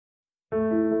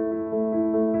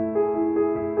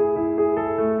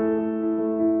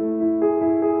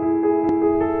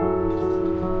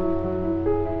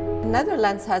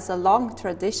Netherlands has a long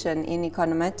tradition in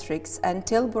econometrics, and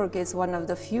Tilburg is one of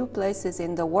the few places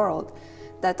in the world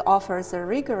that offers a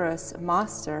rigorous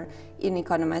master in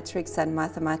econometrics and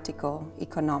mathematical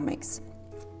economics.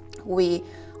 We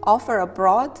offer a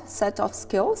broad set of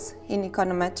skills in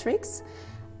econometrics,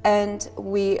 and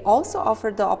we also offer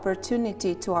the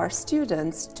opportunity to our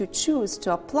students to choose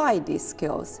to apply these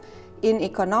skills in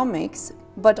economics,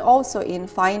 but also in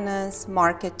finance,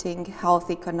 marketing,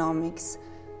 health economics,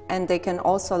 and they can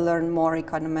also learn more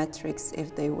econometrics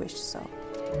if they wish so.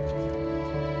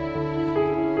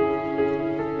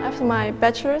 After my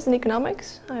bachelor's in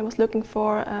economics, I was looking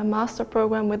for a master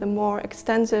program with a more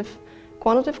extensive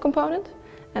quantitative component,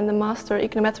 and the Master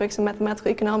Econometrics and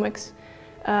Mathematical Economics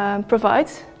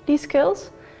provides these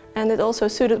skills, and it also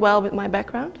suited well with my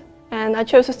background. And I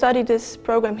chose to study this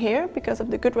program here because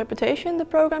of the good reputation the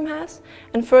program has,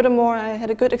 and furthermore I had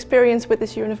a good experience with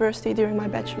this university during my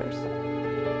bachelor's.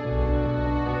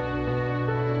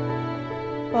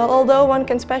 Well, although one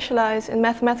can specialize in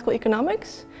mathematical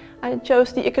economics, I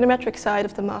chose the econometric side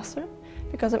of the master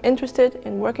because I'm interested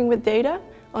in working with data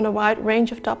on a wide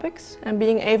range of topics and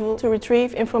being able to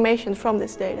retrieve information from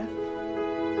this data.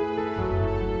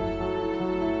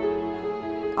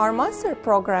 Our master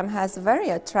program has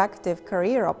very attractive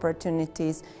career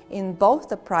opportunities in both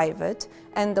the private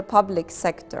and the public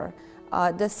sector.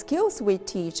 The skills we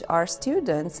teach our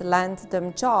students land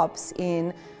them jobs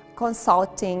in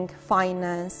consulting,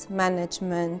 finance,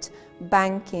 management,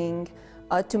 banking,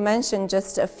 to mention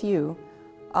just a few.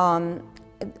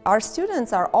 Our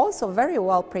students are also very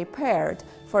well prepared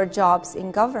for jobs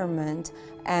in government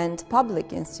and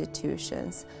public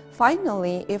institutions.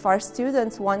 Finally, if our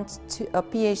students want a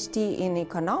PhD in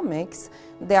economics,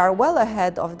 they are well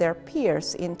ahead of their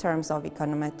peers in terms of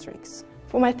econometrics.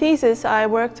 For my thesis, I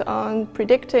worked on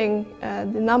predicting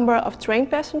the number of train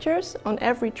passengers on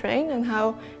every train and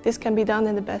how this can be done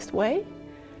in the best way.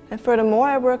 And furthermore,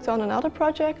 I worked on another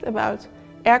project about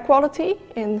air quality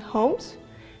in homes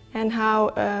and how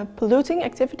polluting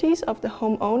activities of the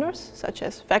homeowners, such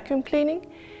as vacuum cleaning,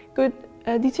 could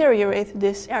deteriorate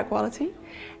this air quality,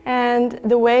 and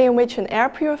the way in which an air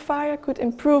purifier could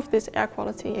improve this air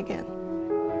quality again.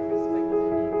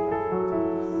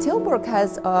 Tilburg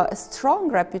has a strong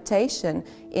reputation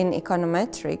in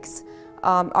econometrics.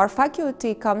 Our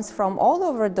faculty comes from all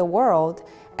over the world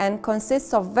and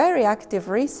consists of very active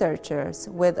researchers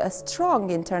with a strong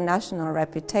international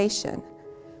reputation.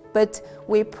 But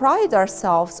we pride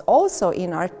ourselves also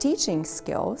in our teaching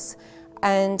skills,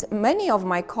 and many of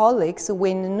my colleagues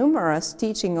win numerous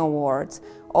teaching awards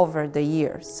over the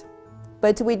years.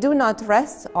 But we do not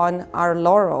rest on our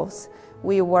laurels.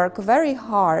 We work very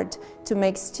hard to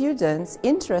make students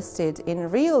interested in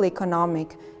real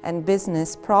economic and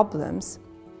business problems.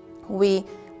 We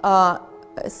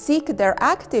seek their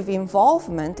active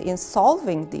involvement in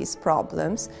solving these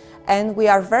problems, and we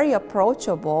are very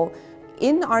approachable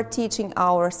in our teaching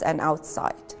hours and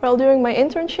outside. Well, during my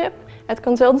internship at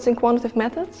Consultants in Quantitative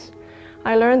Methods,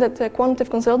 I learned that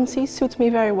quantitative consultancy suits me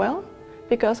very well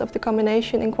because of the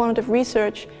combination in quantitative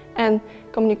research and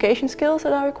communication skills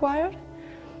that are required.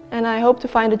 And I hope to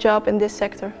find a job in this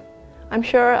sector. I'm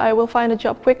sure I will find a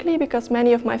job quickly because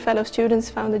many of my fellow students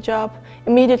found a job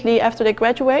immediately after they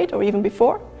graduate or even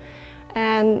before,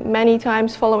 and many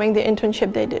times following the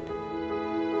internship they did.